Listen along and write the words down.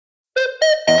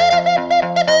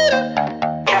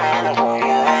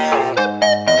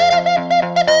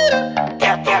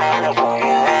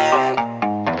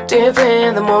Deep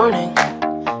in the morning,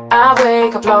 I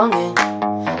wake up longing.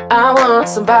 I want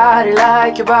somebody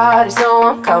like your body, so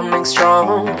I'm coming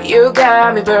strong. You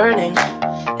got me burning,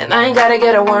 and I ain't gotta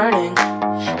get a warning,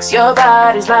 'cause your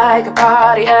body's like a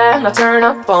party, and I turn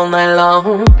up all night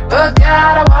long. But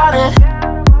God, I want it,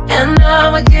 and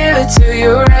I'ma give it to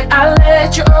you right. I'll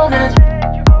let you own it.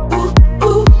 Ooh,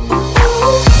 ooh, ooh,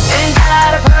 ooh. Ain't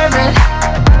got a permit,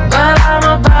 but I'm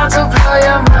about to blow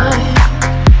your mind.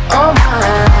 Oh my,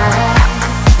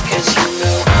 'cause you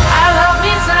know I love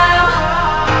me some,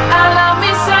 I love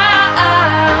me some,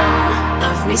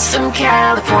 love me some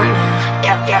California.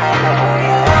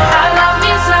 California. I love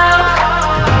me some,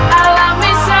 I love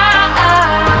me some,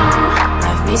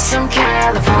 love me some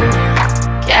California,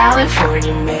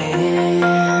 California man.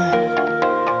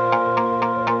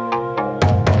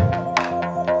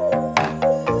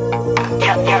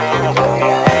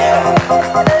 California.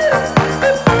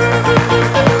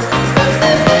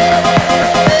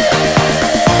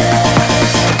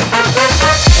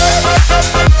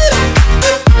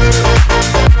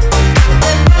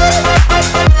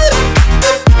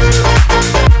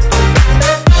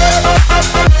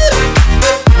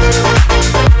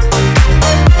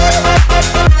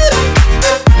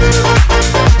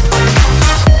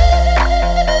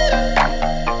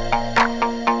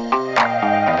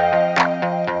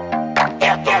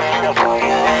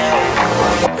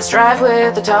 Let's drive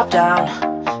with the top down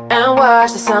and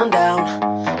watch the sun down.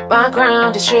 My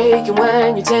ground is shaking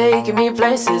when you're taking me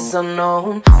places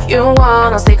unknown. You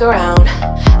wanna stick around,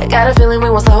 I got a feeling we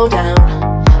won't slow down.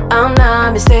 I'm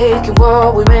not mistaken,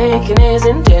 what we're making is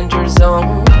in danger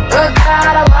zone. But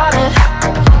God, I want it,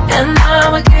 and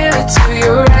I'ma give it to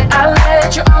you right. I'll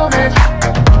let you own it.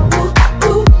 Ooh,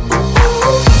 ooh, ooh,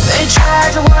 ooh. They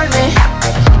tried to warn me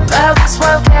about this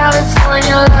wild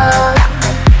California love.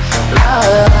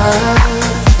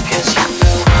 Cause you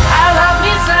know I love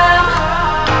me some,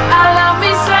 I love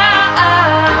me some,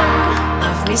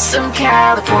 love me some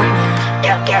California.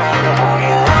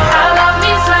 California. I love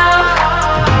me some,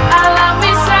 I love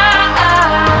me some,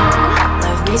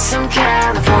 love me some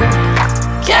California,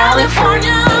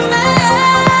 California man.